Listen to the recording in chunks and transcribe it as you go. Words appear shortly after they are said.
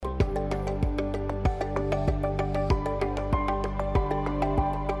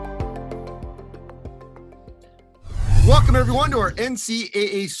Welcome, everyone, to our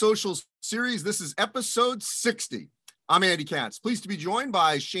NCAA Social Series. This is episode 60. I'm Andy Katz. Pleased to be joined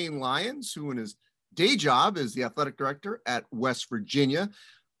by Shane Lyons, who in his day job is the athletic director at West Virginia,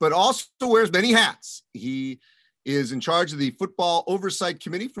 but also wears many hats. He is in charge of the Football Oversight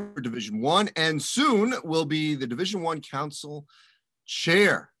Committee for Division I, and soon will be the Division I Council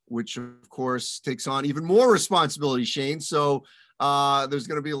Chair, which, of course, takes on even more responsibility, Shane. So there's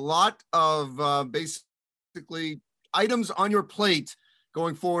going to be a lot of basically items on your plate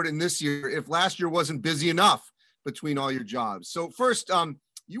going forward in this year, if last year wasn't busy enough between all your jobs. So first,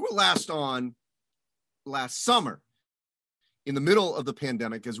 you were last on last summer in the middle of the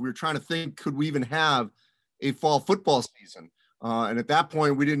pandemic as we were trying to think, could we even have a fall football season? And at that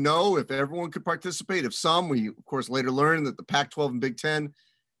point, we didn't know if everyone could participate. If some, we of course later learned that the Pac-12 and Big Ten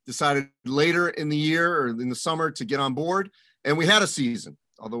decided later in the year or in the summer to get on board. And we had a season,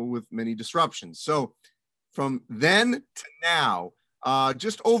 although with many disruptions. So from then to now,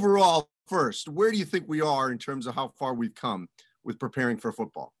 just overall first, where do you think we are in terms of how far we've come with preparing for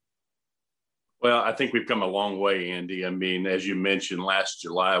football? Well, I think we've come a long way, Andy. I mean, as you mentioned, last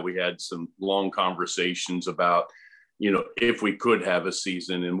July, we had some long conversations about, if we could have a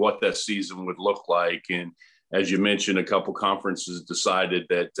season and what that season would look like. And as you mentioned, a couple conferences decided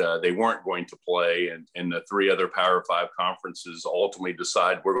that they weren't going to play, and the three other Power Five conferences ultimately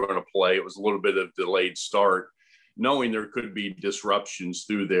decided we're going to play. It was a little bit of delayed start, knowing there could be disruptions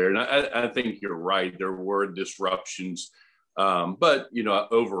through there. And I think you're right. There were disruptions. But,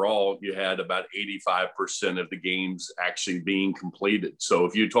 overall, you had about 85% of the games actually being completed. So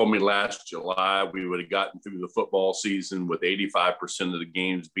if you told me last July we would have gotten through the football season with 85% of the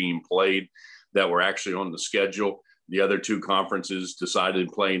games being played that were actually on the schedule, the other two conferences decided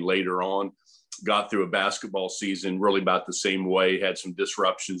playing later on, got through a basketball season really about the same way, had some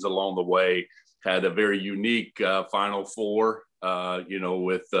disruptions along the way, had a very unique Final Four,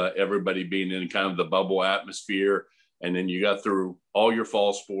 with everybody being in kind of the bubble atmosphere. And then you got through all your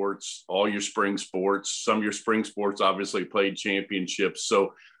fall sports, all your spring sports. Some of your spring sports obviously played championships.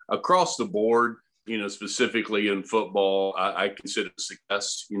 So across the board, specifically in football, I consider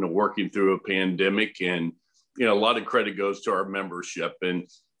success, working through a pandemic. And, a lot of credit goes to our membership. And,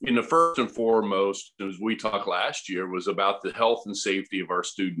 first and foremost, as we talked last year, was about the health and safety of our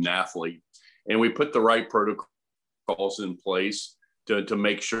student athlete. And we put the right protocols in place to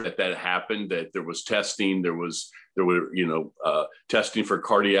make sure that happened, that there was testing, there were testing for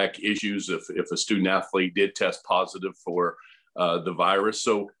cardiac issues if a student athlete did test positive for the virus.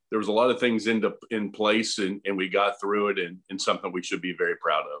 So there was a lot of things in place, and we got through it, and something we should be very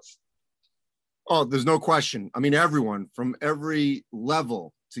proud of. Oh, there's no question. I mean, everyone from every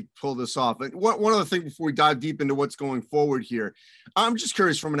level to pull this off. And one other thing before we dive deep into what's going forward here, I'm just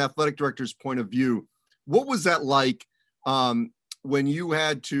curious from an athletic director's point of view, what was that like when you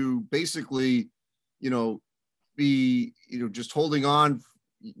had to basically, be, just holding on,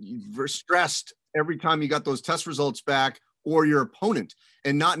 you were stressed every time you got those test results back, or your opponent,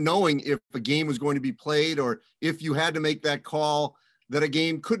 and not knowing if a game was going to be played or if you had to make that call that a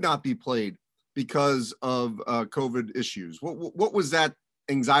game could not be played because of COVID issues? What was that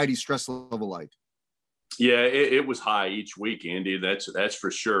anxiety stress level like? Yeah, it was high each week, Andy. That's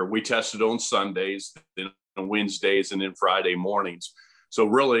for sure. We tested on Sundays, then on Wednesdays, and then Friday mornings. So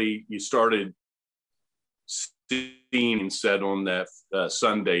really, you started seeing set on that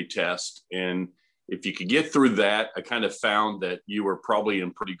Sunday test, and if you could get through that, I kind of found that you were probably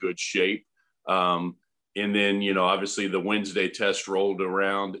in pretty good shape. And then, obviously the Wednesday test rolled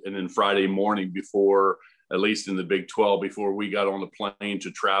around, and then Friday morning before, at least in the Big 12, before we got on the plane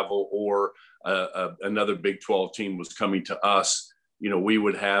to travel or another Big 12 team was coming to us, we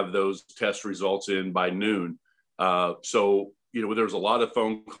would have those test results in by noon. So there was a lot of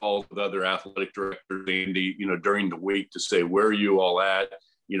phone calls with other athletic directors, Andy, during the week to say, where are you all at?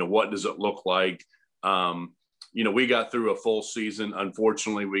 What does it look like? We got through a full season.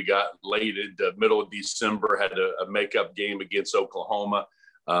 Unfortunately, we got late in the middle of December, had a makeup game against Oklahoma.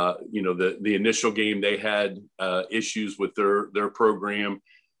 The initial game, they had issues with their program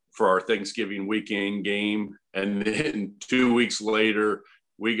for our Thanksgiving weekend game. And then 2 weeks later,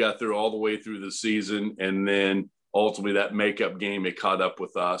 we got through all the way through the season. And then ultimately that makeup game, it caught up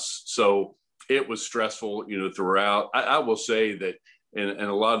with us. So it was stressful, throughout. I will say that, and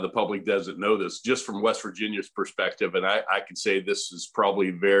a lot of the public doesn't know this, just from West Virginia's perspective, and I can say this is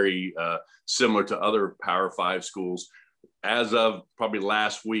probably very similar to other Power Five schools. As of probably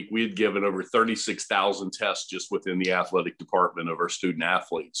last week, we had given over 36,000 tests just within the athletic department of our student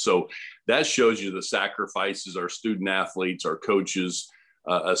athletes. So that shows you the sacrifices our student athletes, our coaches,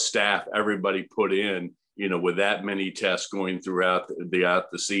 staff, everybody put in with that many tests going throughout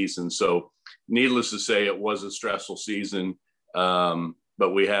the season. So needless to say, it was a stressful season,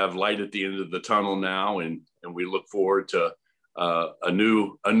 but we have light at the end of the tunnel now, and we look forward to a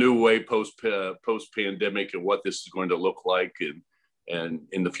new way post pandemic and what this is going to look like and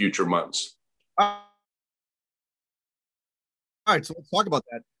in the future months. All right, so let's talk about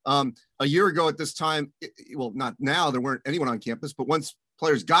that. A year ago at this time, well, not now, there weren't anyone on campus, but once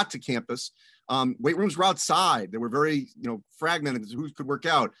players got to campus, weight rooms were outside. They were very, fragmented as who could work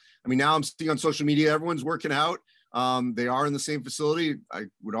out. I mean, now I'm seeing on social media, everyone's working out. They are in the same facility. I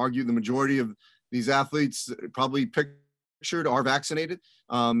would argue the majority of these athletes probably pictured are vaccinated.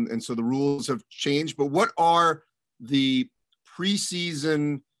 And so the rules have changed. But what are the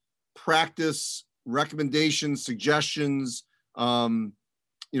preseason practice recommendations, suggestions?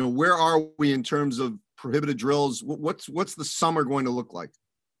 Where are we in terms of prohibited drills? What's the summer going to look like?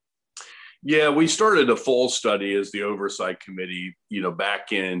 Yeah, we started a full study as the oversight committee,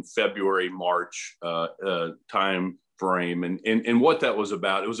 back in February, March time frame. And what that was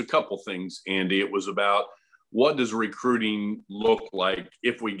about, it was a couple things, Andy. It was about what does recruiting look like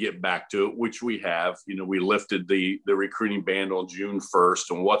if we get back to it, which we have. We lifted the recruiting ban on June 1st,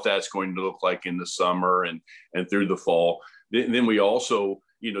 and what that's going to look like in the summer and through the fall. Then we also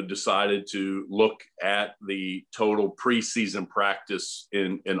decided to look at the total preseason practice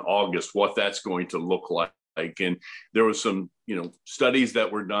in August, what that's going to look like. And there was some, studies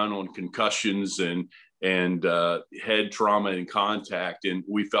that were done on concussions and head trauma and contact. And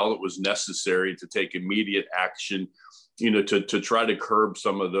we felt it was necessary to take immediate action, to try to curb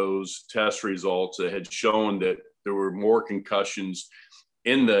some of those test results that had shown that there were more concussions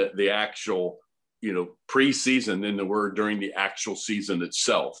in the actual preseason than there were during the actual season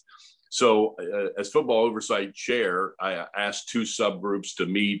itself. So as football oversight chair, I asked two subgroups to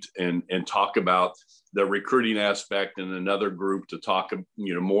meet and talk about the recruiting aspect, and another group to talk,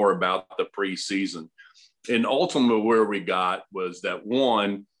 more about the preseason. And ultimately where we got was that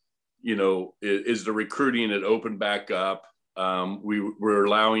one, is the recruiting had opened back up. We were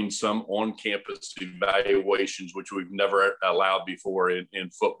allowing some on-campus evaluations, which we've never allowed before in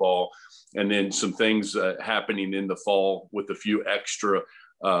football. And then some things happening in the fall with a few extra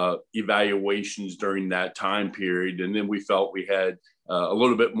evaluations during that time period. And then we felt we had a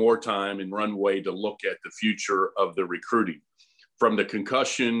little bit more time and runway to look at the future of the recruiting. From the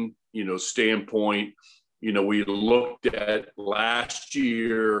concussion, standpoint, we looked at last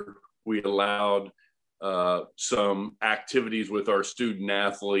year, we allowed some activities with our student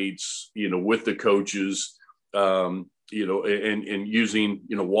athletes, with the coaches, and using,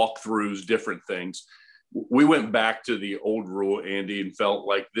 walkthroughs, different things. We went back to the old rule, Andy, and felt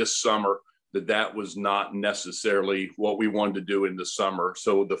like this summer that was not necessarily what we wanted to do in the summer.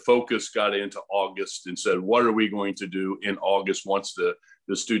 So the focus got into August and said, what are we going to do in August once the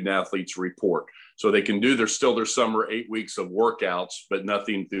student athletes report? So they can do their summer 8 weeks of workouts, but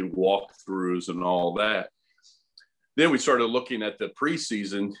nothing through walkthroughs and all that. Then we started looking at the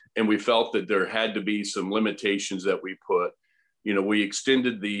preseason, and we felt that there had to be some limitations that we put. We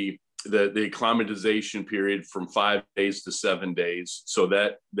extended the acclimatization period from 5 days to 7 days. So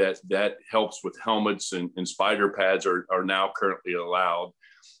that helps with helmets, and spider pads are now currently allowed.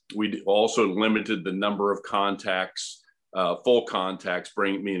 We also limited the number of contacts, full contacts,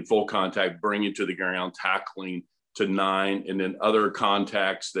 bringing to the ground, tackling to 9, and then other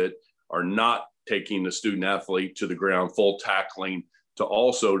contacts that are not taking the student athlete to the ground, full tackling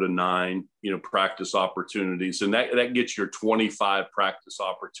to 9, practice opportunities. And that gets your 25 practice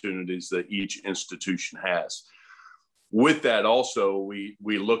opportunities that each institution has. With that also, we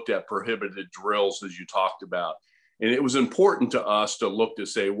looked at prohibited drills, as you talked about. And it was important to us to look to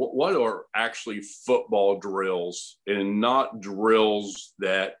say, what are actually football drills, and not drills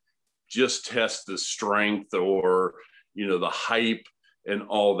that just test the strength or, the hype and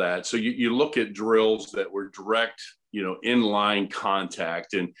all that. So you look at drills that were direct, in-line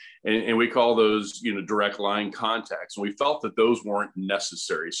contact, and we call those, direct line contacts. And we felt that those weren't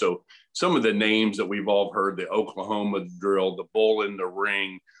necessary. So some of the names that we've all heard, the Oklahoma drill, the bull in the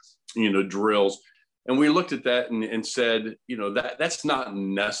ring, drills. And we looked at that and said, that's not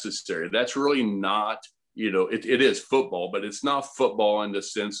necessary. That's really not, it is football, but it's not football in the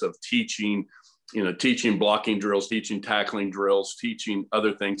sense of teaching blocking drills, teaching tackling drills, teaching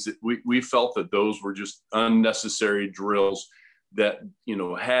other things. We felt that those were just unnecessary drills that,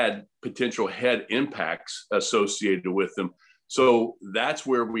 had potential head impacts associated with them. So that's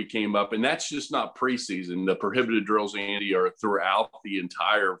where we came up, and that's just not preseason. The prohibited drills, Andy, are throughout the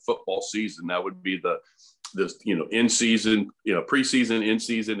entire football season. That would be the in season, preseason, in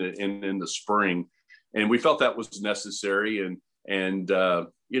season, and in the spring. And we felt that was necessary. And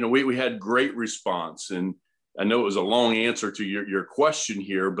we had great response. And I know it was a long answer to your question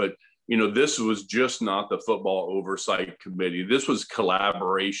here, but, this was just not the Football Oversight Committee. This was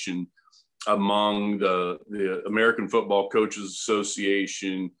collaboration among the American Football Coaches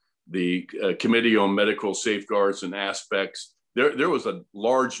Association, the Committee on Medical Safeguards and Aspects. There was a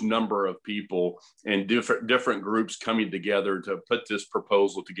large number of people and different groups coming together to put this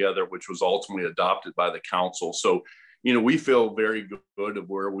proposal together, which was ultimately adopted by the council. So, we feel very good of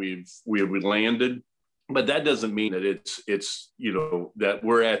where we landed, but that doesn't mean that it's that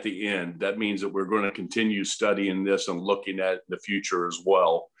we're at the end. That means that we're going to continue studying this and looking at the future as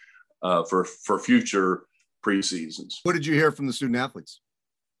well for future preseasons. What did you hear from the student athletes?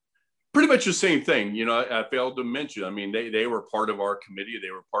 Pretty much the same thing. I failed to mention, they were part of our committee.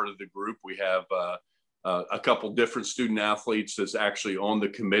 They were part of the group. We have a couple different student athletes that's actually on the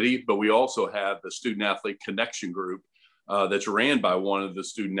committee, but we also have the Student Athlete Connection Group that's ran by one of the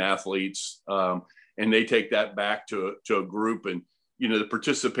student athletes. And they take that back to a group. And, the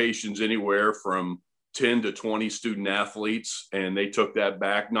participation's anywhere from 10 to 20 student athletes. And they took that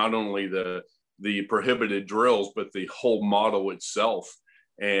back, not only the prohibited drills, but the whole model itself.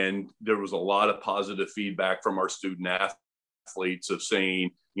 And there was a lot of positive feedback from our student athletes of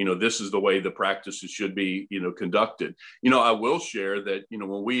saying, this is the way the practices should be, conducted. I will share that,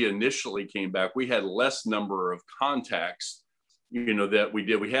 when we initially came back, we had less number of contacts, that we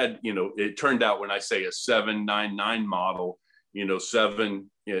did. We had, it turned out when I say a 7-9-9 model, 7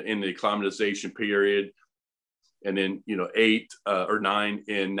 in the acclimatization period, and then 8 or 9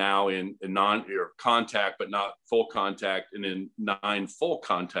 in non or contact, but not full contact, and then 9 full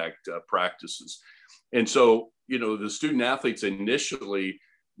contact practices. And so the student athletes initially,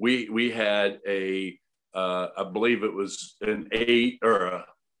 we had I believe it was an 8 or a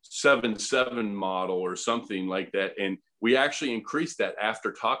 7-7 model or something like that, and we actually increased that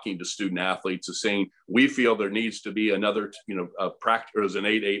after talking to student athletes of saying we feel there needs to be another a practice, or as an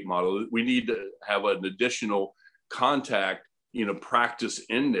 8-8 model. We need to have an additional contact practice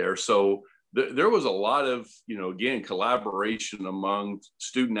in there. So there was a lot of again, collaboration among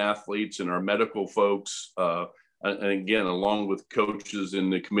student athletes and our medical folks, and again, along with coaches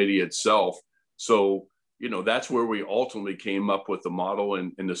in the committee itself. So that's where we ultimately came up with the model.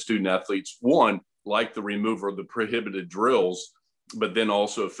 And the student athletes, one, like the removal of the prohibited drills, but then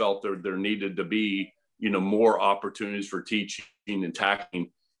also felt there needed to be more opportunities for teaching and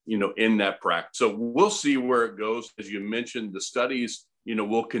tackling in that practice. So we'll see where it goes. As you mentioned, the studies,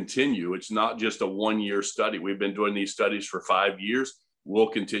 will continue. It's not just a 1-year study. We've been doing these studies for 5 years. We'll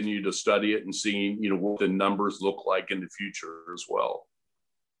continue to study it and see, what the numbers look like in the future as well.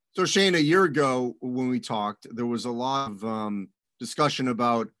 So Shane, a year ago when we talked, there was a lot of discussion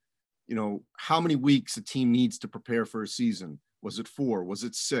about, how many weeks a team needs to prepare for a season. Was it 4? Was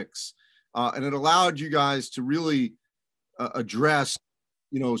it 6? And it allowed you guys to really address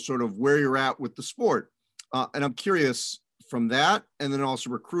sort of where you're at with the sport. And I'm curious from that, and then also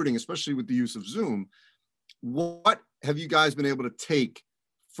recruiting, especially with the use of Zoom, what have you guys been able to take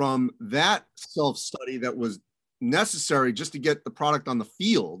from that self-study that was necessary just to get the product on the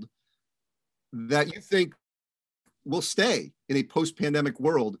field that you think will stay in a post-pandemic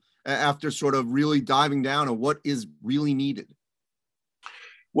world after sort of really diving down on what is really needed?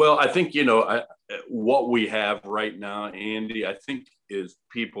 Well, I think, what we have right now, Andy, I think is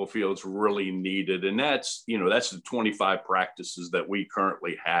people feel it's really needed. And that's the 25 practices that we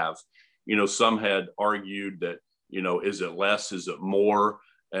currently have. Some had argued that, is it less, is it more?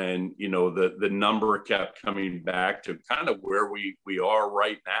 And, the number kept coming back to kind of where we are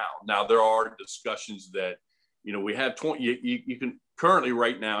right now. Now, there are discussions that, we have 20, you can currently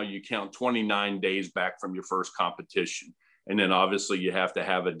right now, you count 29 days back from your first competition. And then obviously you have to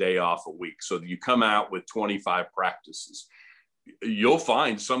have a day off a week. So you come out with 25 practices. You'll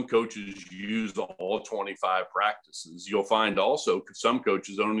find some coaches use all 25 practices. You'll find also some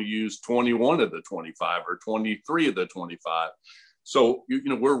coaches only use 21 of the 25 or 23 of the 25. So,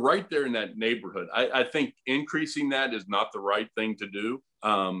 we're right there in that neighborhood. I think increasing that is not the right thing to do.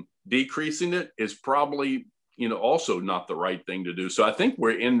 Decreasing it is probably, also not the right thing to do. So I think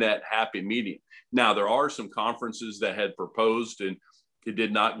we're in that happy medium. Now, there are some conferences that had proposed, and it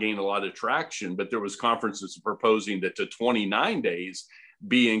did not gain a lot of traction, but there was conferences proposing that to 29 days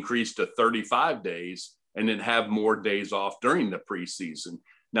be increased to 35 days and then have more days off during the preseason.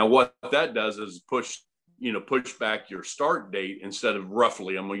 Now, what that does is push back your start date. Instead of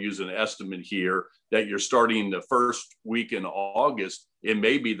roughly, I'm going to use an estimate here, that you're starting the first week in August, it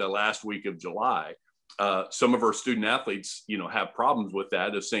may be the last week of July. some of our student athletes, have problems with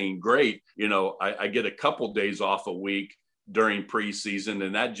that of saying, great, I get a couple days off a week during preseason,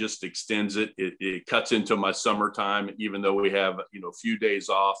 and that just extends it. It cuts into my summertime, even though we have, a few days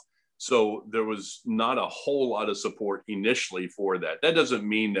off. So there was not a whole lot of support initially for that. That doesn't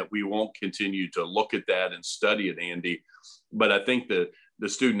mean that we won't continue to look at that and study it, Andy. But I think the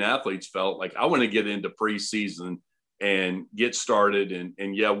student athletes felt like, I want to get into preseason and get started.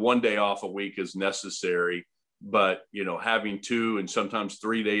 And yeah, one day off a week is necessary, but, having 2 and sometimes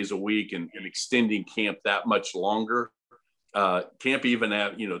 3 days a week and extending camp that much longer, camp even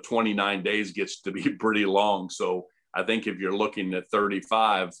at, 29 days gets to be pretty long. So I think if you're looking at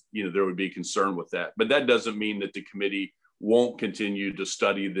 35, there would be concern with that. But that doesn't mean that the committee won't continue to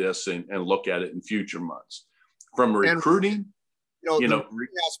study this and look at it in future months. From recruiting, the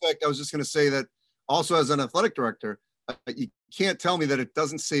aspect, I was just going to say that also as an athletic director, you can't tell me that it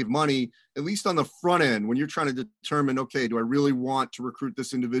doesn't save money, at least on the front end, when you're trying to determine, okay, do I really want to recruit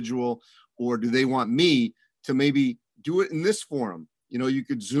this individual, or do they want me to maybe do it in this forum? You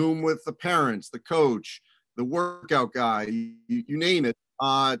could Zoom with the parents, the coach, the workout guy, you name it,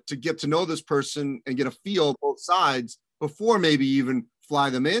 to get to know this person and get a feel of both sides before maybe even fly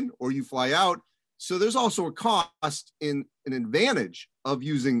them in or you fly out. So there's also a cost in an advantage of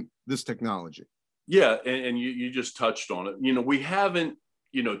using this technology. Yeah, and you just touched on it. We haven't,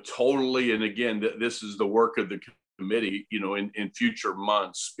 totally, and again, this is the work of the committee, in future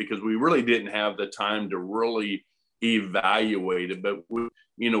months, because we really didn't have the time to really evaluate it. But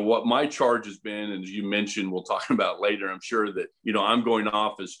what my charge has been, and as you mentioned, we'll talk about later, I'm sure that, I'm going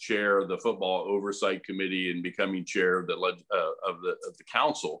off as chair of the football oversight committee and becoming chair of the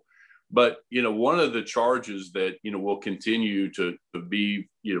council. But, one of the charges that, will continue to be,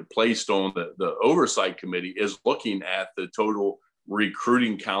 placed on the oversight committee is looking at the total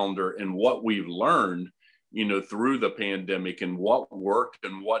recruiting calendar and what we've learned, through the pandemic and what worked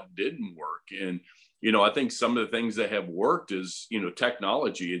and what didn't work. And, I think some of the things that have worked is,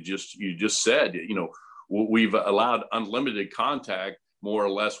 technology. You just said, we've allowed unlimited contact more or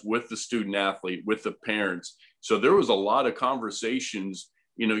less with the student athlete, with the parents. So there was a lot of conversations.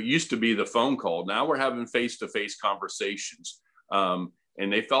 It used to be the phone call. Now we're having face-to-face conversations. And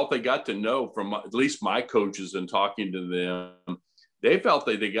they felt they got to know, from at least my coaches and talking to them, they felt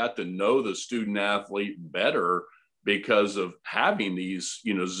that they got to know the student athlete better because of having these,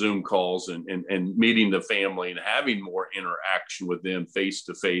 Zoom calls and meeting the family and having more interaction with them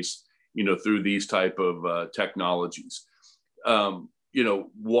face-to-face, through these type of technologies.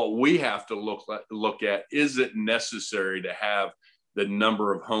 What we have to look at, is it necessary to have the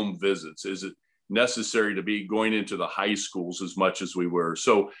number of home visits? Is it necessary to be going into the high schools as much as we were?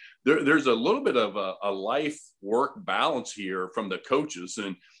 So there's a little bit of a life work balance here from the coaches.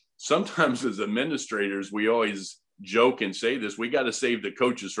 And sometimes as administrators, we always joke and say this, we got to save the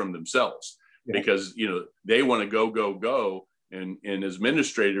coaches from themselves. Yeah. Because, they want to go. And as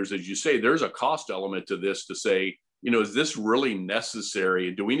administrators, as you say, there's a cost element to this to say, is this really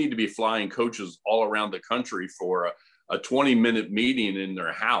necessary? Do we need to be flying coaches all around the country for a 20-minute meeting in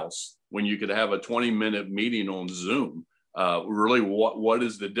their house when you could have a 20-minute meeting on Zoom? Really, what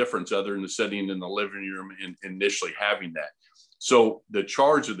is the difference other than sitting in the living room and initially having that? So the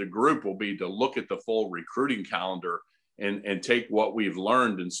charge of the group will be to look at the full recruiting calendar and take what we've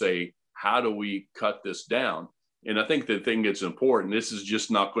learned and say, how do we cut this down? And I think the thing that's important, this is just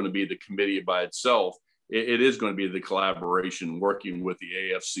not going to be the committee by itself. It is going to be the collaboration, working with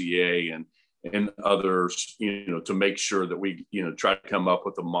the AFCA and others, to make sure that we, try to come up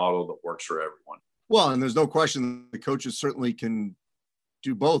with a model that works for everyone. Well, and there's no question the coaches certainly can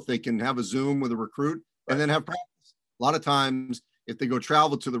do both. They can have a Zoom with a recruit and then have practice. A lot of times, if they go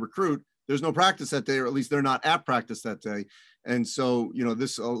travel to the recruit, there's no practice that day, or at least they're not at practice that day. And so,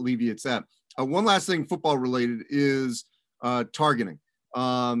 this alleviates that. One last thing, football related, is targeting.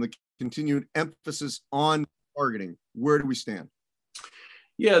 The continued emphasis on targeting. Where do we stand?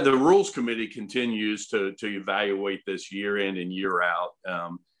 Yeah, the rules committee continues to evaluate this year in and year out.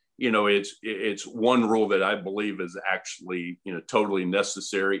 It's one rule that I believe is actually, totally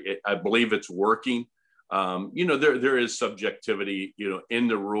necessary. I believe it's working. There is subjectivity, in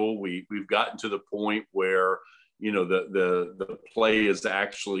the rule. We've gotten to the point where, the play is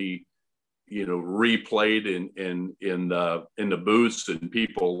actually, replayed in the booths, and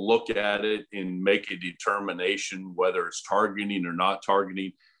people look at it and make a determination whether it's targeting or not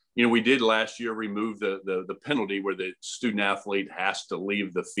targeting. We did last year remove the penalty where the student athlete has to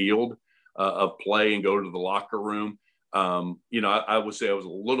leave the field of play and go to the locker room. I would say I was a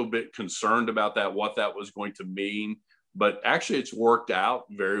little bit concerned about that, what that was going to mean but actually it's worked out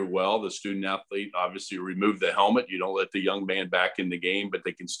very well. The student athlete obviously removed the helmet. You don't let the young man back in the game, but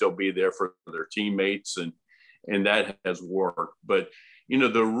they can still be there for their teammates, and that has worked. But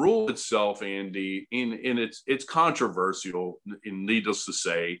the rule itself, Andy, in it's controversial, and needless to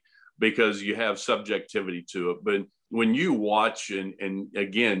say, because you have subjectivity to it. But when you watch, and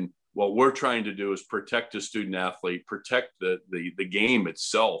again, what we're trying to do is protect the student athlete, protect the game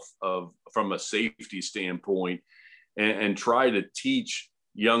itself from a safety standpoint, and try to teach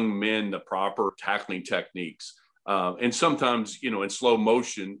young men the proper tackling techniques. And sometimes, in slow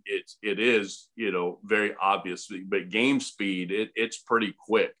motion, it is, very obvious, but game speed, it's pretty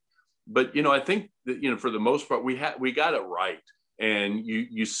quick. But, I think that, for the most part, we got it right. And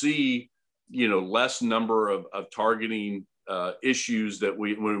you see, less number of targeting issues that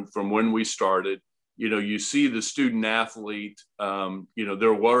from when we started. You see the student athlete,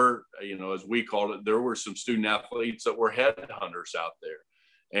 there were, as we called it, there were some student athletes that were headhunters out there.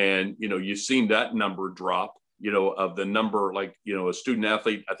 And, you've seen that number drop, of the number, like, a student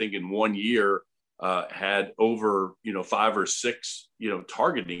athlete, I think in 1 year had over, 5 or 6,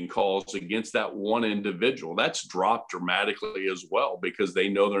 targeting calls against that one individual. That's dropped dramatically as well, because they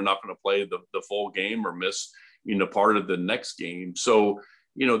know they're not going to play the full game or miss, part of the next game. So,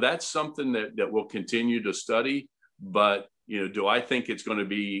 that's something that we'll continue to study. But, do I think it's going to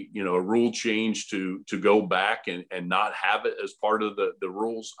be, a rule change to go back and not have it as part of the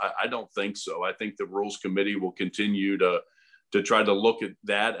rules? I don't think so. I think the Rules Committee will continue to try to look at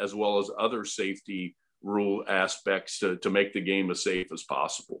that, as well as other safety rule aspects to make the game as safe as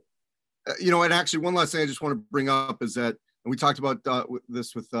possible. And actually one last thing I just want to bring up is that, and we talked about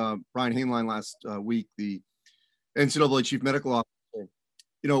this with Brian Hainline last week, the NCAA chief medical officer.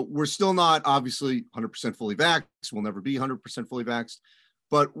 We're still not obviously 100% fully vaxxed. We'll never be 100% fully vaxxed.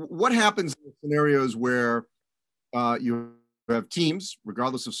 But what happens in scenarios where you have teams,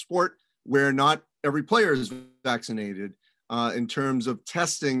 regardless of sport, where not every player is vaccinated, in terms of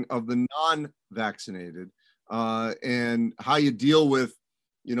testing of the non-vaccinated, and how you deal with,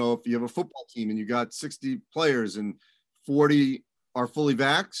 if you have a football team and you got 60 players and 40 are fully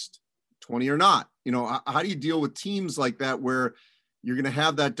vaxxed, 20 are not, how do you deal with teams like that where you're going to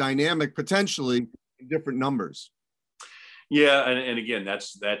have that dynamic potentially in different numbers? Yeah, and again,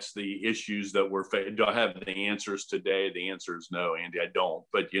 that's the issues that we're facing. Do I have the answers today? The answer is no, Andy, I don't.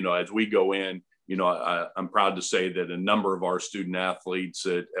 But, as we go in, I'm proud to say that a number of our student athletes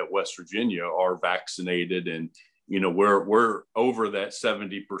at West Virginia are vaccinated, and we're over that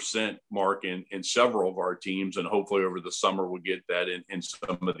 70% mark in several of our teams, and hopefully over the summer we'll get that in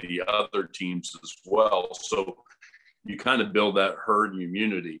some of the other teams as well. So you kind of build that herd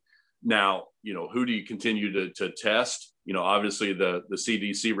immunity. Now, who do you continue to test? Obviously the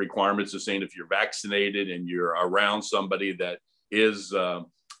CDC requirements are saying if you're vaccinated and you're around somebody that is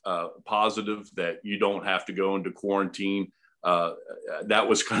positive, that you don't have to go into quarantine. That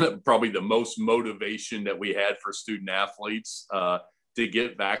was kind of probably the most motivation that we had for student athletes to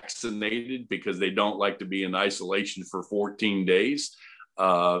get vaccinated, because they don't like to be in isolation for 14 days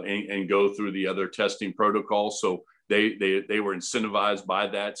and go through the other testing protocols. So they were incentivized by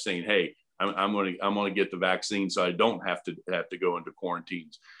that, saying, "Hey, I'm going to get the vaccine, so I don't have to go into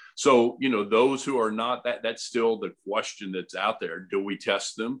quarantines." So, those who are not, that's still the question that's out there. Do we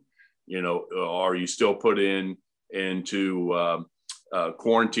test them? Are you still put into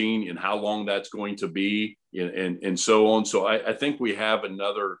quarantine, and how long that's going to be, and so on. So I think we have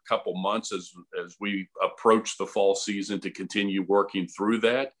another couple months as we approach the fall season to continue working through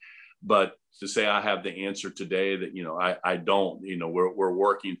that. But to say I have the answer today, that, I don't. We're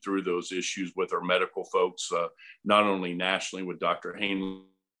working through those issues with our medical folks, not only nationally with Dr.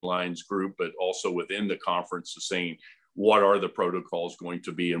 Hainline's group, but also within the conference, saying what are the protocols going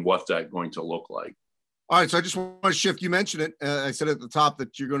to be and what's that going to look like. All right, so I just want to shift. You mentioned it. I said at the top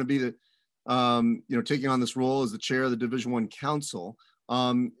that you're going to be taking on this role as the chair of the Division I Council.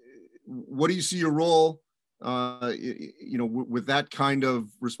 What do you see your role, with that kind of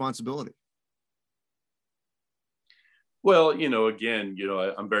responsibility? Well, again,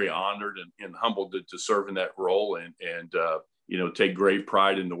 I'm very honored and humbled to serve in that role, and take great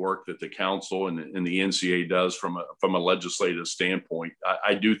pride in the work that the council and the NCAA does from a legislative standpoint.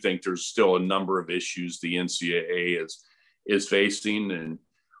 I do think there's still a number of issues the NCAA is facing, and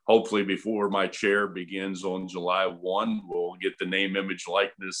hopefully before my chair begins on July 1, we'll get the name, image,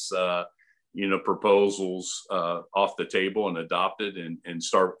 likeness, proposals off the table and adopted, and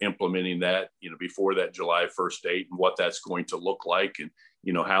start implementing that, before that July 1st date, and what that's going to look like, and,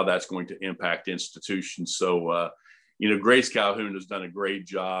 how that's going to impact institutions. So, Grace Calhoun has done a great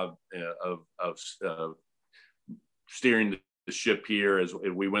job of steering the ship here as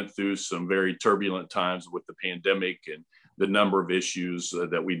we went through some very turbulent times with the pandemic and the number of issues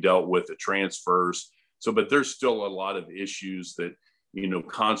that we dealt with, the transfers. So, but there's still a lot of issues that,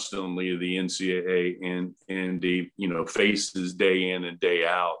 constantly the NCAA and the, faces day in and day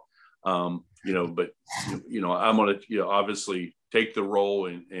out. But, I'm going to, obviously take the role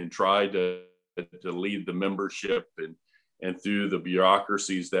and try to lead the membership and through the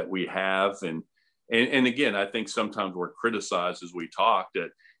bureaucracies that we have. And again, I think sometimes we're criticized as we talk that,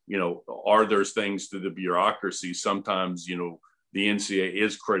 are there things through the bureaucracy? Sometimes, the NCAA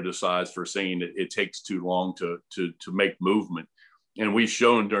is criticized for saying that it takes too long to make movement. And we've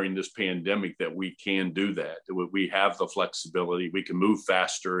shown during this pandemic that we can do that. We have the flexibility. We can move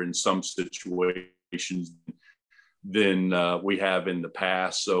faster in some situations than we have in the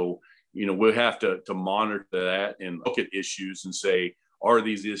past. So, we'll have to monitor that and look at issues and say, are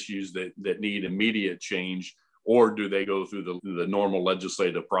these issues that need immediate change, or do they go through the normal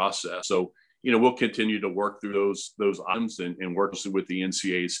legislative process? So, we'll continue to work through those items and work with the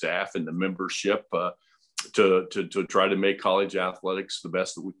NCAA staff and the membership to try to make college athletics the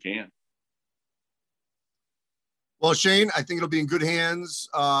best that we can. Well, Shane, I think it'll be in good hands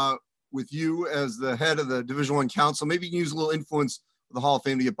with you as the head of the Division I Council. Maybe you can use a little influence with the Hall of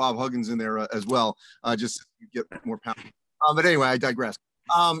Fame to get Bob Huggins in there as well, just to get more power. But anyway, I digress.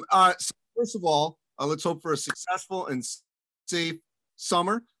 So first of all, let's hope for a successful and safe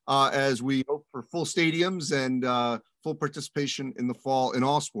summer as we hope for full stadiums and full participation in the fall in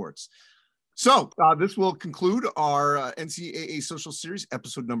all sports. So this will conclude our NCAA Social Series,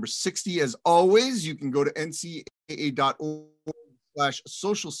 episode number 60. As always, you can go to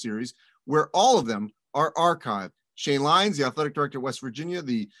ncaa.org/social series, where all of them are archived. Shane Lyons, the athletic director at West Virginia,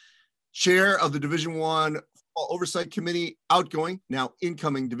 the chair of the Division I Football Oversight Committee, outgoing, now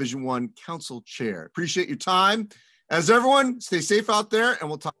incoming Division I Council chair. Appreciate your time. As everyone, stay safe out there, and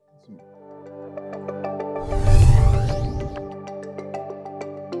we'll talk.